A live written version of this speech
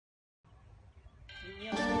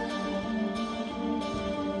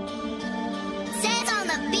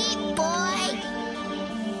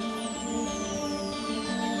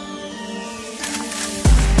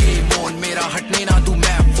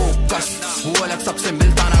अलग सबसे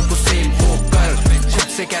मिलता ना कुछ सेम होकर, खुद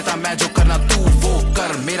से कहता मैं जो करना तू वो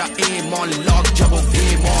कर, मेरा एम ऑन लॉक जब वो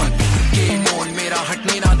गेम ऑन, मेरा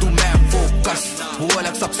हटने ना दूं मैं फोकस, वो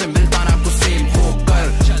अलग सबसे मिलता ना कुछ सेम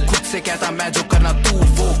होकर, खुद से कहता मैं जो करना तू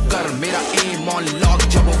वो कर, मेरा एम ऑन लॉक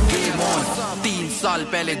जब वो गेम ऑन। 3 साल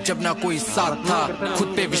पहले जब ना कोई साथ था,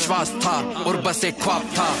 खुद पे विश्वास था और बस एक ख्वाब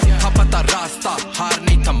था पता रास्ता, हार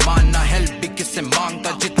नहीं था मानना, हेल्प भी किससे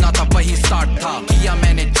मांगता, जितना था वही स्टार्ट था, किया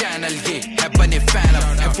मैंने चैनल ये है बने फैन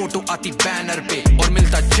अब, है फोटो आती बैनर पे और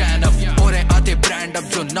मिलता चैन अब, और है आते ब्रांड अब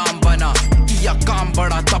जो नाम बना, किया काम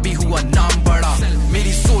बड़ा तभी हुआ नाम बड़ा,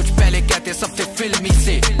 मेरी सोच पहले कहते सबसे फिल्मी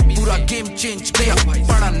से, पूरा गेम चेंज किया,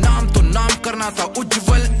 बड़ा नाम तो नाम करना था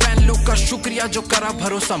उज्जवल, फैन लोग का शुक्रिया जो करा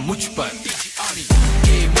भरोसा मुझ पर,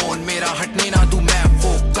 गेम ऑन मेरा हटने ना दूं मैं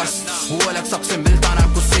फोकस, वो अलग सबसे मिलता ना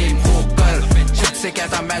कुछ सेम होकर, खुद से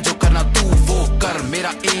कहता मैं जो करना तू वो कर,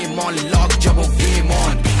 मेरा एम ऑन लॉक जब वो गेम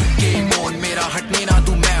ऑन, मेरा हटने ना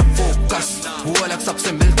दूं मैं फोकस, वो अलग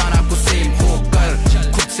सबसे मिलता ना कुछ सेम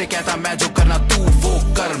होकर, खुद से कहता मैं जो करना तू वो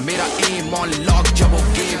कर, मेरा एम ऑन लॉक जब वो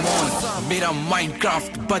गेम ऑन। मेरा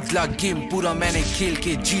माइनक्राफ्ट बदला गेम पूरा मैंने खेल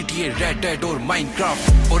के, GTA, रेड डेड और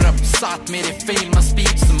माइनक्राफ्ट, और अब साथ मेरे फेमस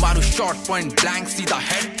पीप्स, मारू शॉट पॉइंट ब्लैंक सीधा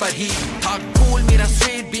हेड पर ही था गोल मेरा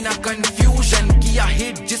स्ट्रेट बिना कंफ्यूजन, किया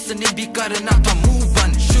हिट जिसने भी करना था मूव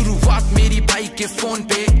बन, शुरुआत मेरी भाई के फोन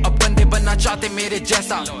पे, अब बंदे बनना चाहते मेरे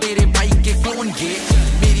जैसा, तेरे भाई के कौन ये,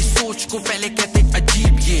 मेरी सोच को पहले कहते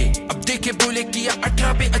अजीब ये, अब देखे बोले किया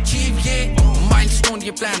 18 पे अचीव ये, माइलस्टोन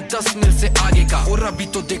ये प्लान 10 मिल से आगे का, और अभी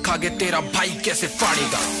तो देखा गया तेरा भाई कैसे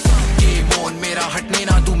फाड़ेगा, गेम ऑन मेरा हटने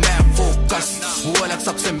ना दूं मैं फोकस, वो अलग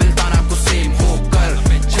सबसे मिलता ना कुछ सेम होकर,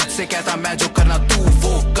 खुद से कहता मैं जो करना तू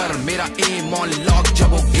वो कर, मेरा एम ऑन लॉक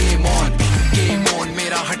जब वो गेम ऑन,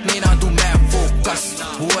 मेरा हटने ना दूं मैं फोकस,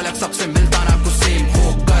 वो अलग सबसे मिलता ना कुछ सेम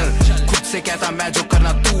होकर, खुद से कहता मैं जो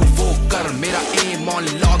करना तू वो कर, मेरा एम ऑन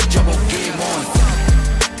लॉक जब वो गेम ऑन।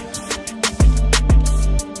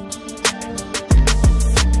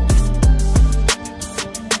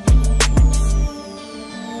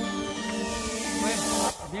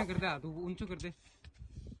 कर दे, तू ऊंचो कर दे।